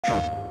Good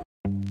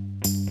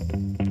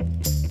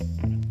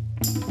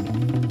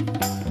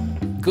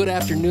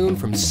afternoon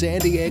from San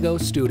Diego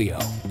studio,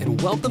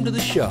 and welcome to the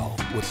show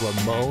with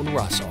Ramon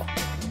Russell.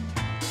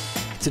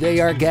 Today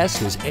our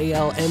guest is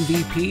AL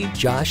MVP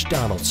Josh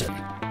Donaldson.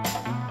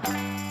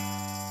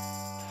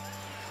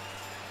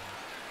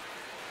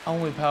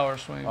 Only power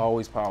swing.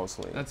 Always power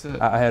swing. That's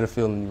it. I had a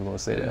feeling you were going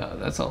to say that. Yeah,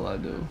 that's all I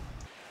do.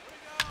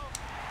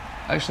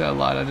 Actually, I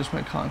lied. I just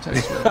meant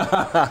contact swing.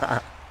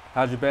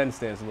 How'd your batting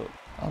stance look?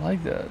 I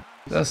like that.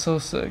 That's so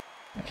sick.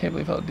 I can't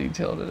believe how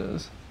detailed it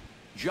is.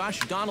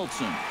 Josh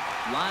Donaldson,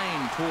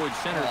 line towards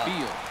center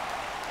field.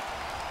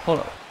 Hold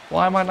up.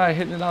 Why am I not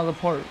hitting it out of the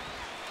park?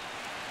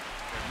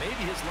 Maybe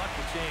his luck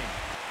will change.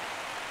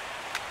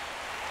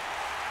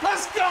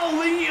 Let's go,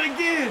 Lee,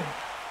 again!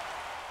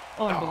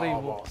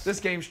 Unbelievable. This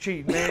game's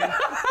cheating, man.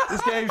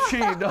 This game's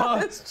cheating,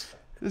 dog.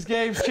 This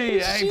game's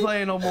cheating. I ain't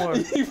playing no more.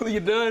 You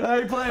done? I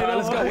ain't playing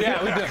no more.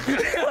 Yeah, we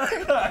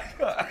done.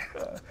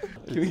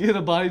 Can we get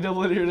a body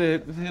double in here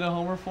to hit a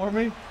homer for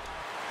me?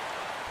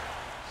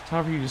 It's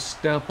time for you to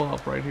step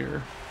up right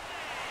here.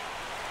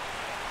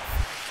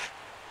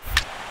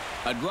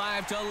 A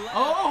drive to left.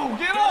 Oh,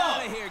 get Get up!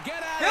 out of here.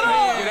 Get out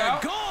of here. Get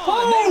out.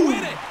 Gone. They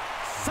win it.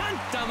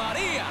 Santa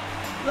Maria.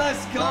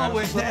 Let's go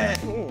with that.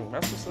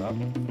 That's what's up.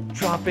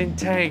 Dropping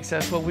tanks,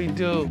 that's what we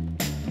do.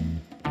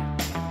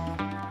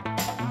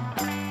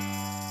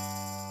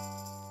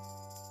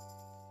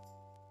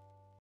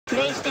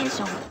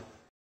 PlayStation